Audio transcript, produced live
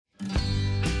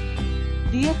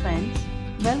Dear friends,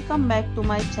 welcome back to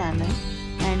my channel,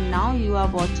 and now you are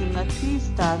watching a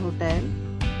 3-star hotel.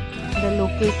 The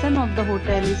location of the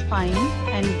hotel is fine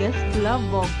and guests love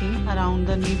walking around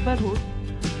the neighborhood.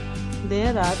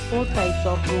 There are 4 types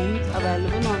of rooms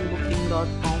available on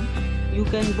booking.com. You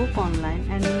can book online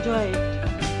and enjoy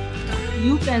it.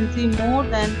 You can see more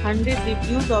than 100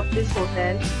 reviews of this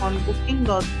hotel on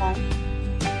booking.com.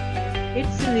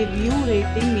 Its review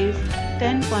rating is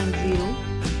 10.0,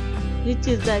 which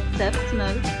is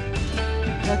exceptional.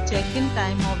 The check-in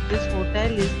time of this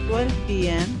hotel is 12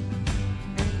 p.m.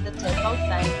 and the check-out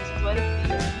time is 12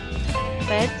 p.m.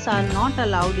 Pets are not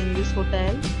allowed in this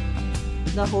hotel.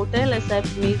 The hotel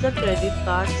accepts major credit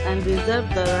cards and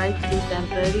reserves the right to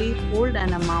temporarily hold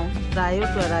an amount prior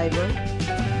to arrival.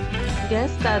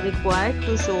 Guests are required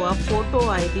to show a photo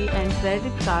ID and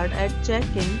credit card at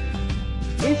check-in.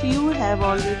 If you have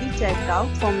already checked out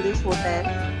from this hotel,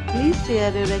 please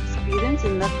share your experience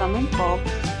in the comment box.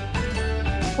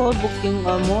 For booking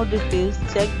or more details,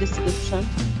 check description.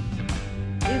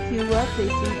 If you are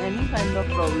facing any kind of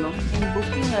problem in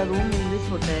booking a room in this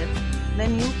hotel,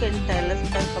 then you can tell us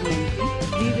by commenting.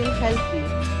 We will help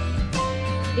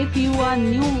you. If you are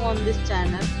new on this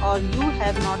channel or you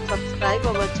have not subscribed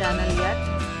our channel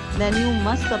yet, then you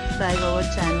must subscribe our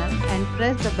channel and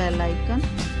press the bell icon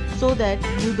so that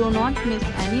you do not miss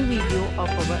any video of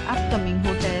our upcoming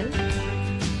hotel.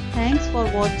 Thanks for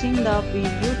watching the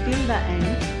video till the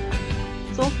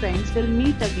end. So friends, will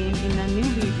meet again in a new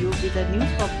video with a new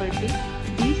property.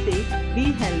 Be safe,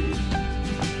 be healthy.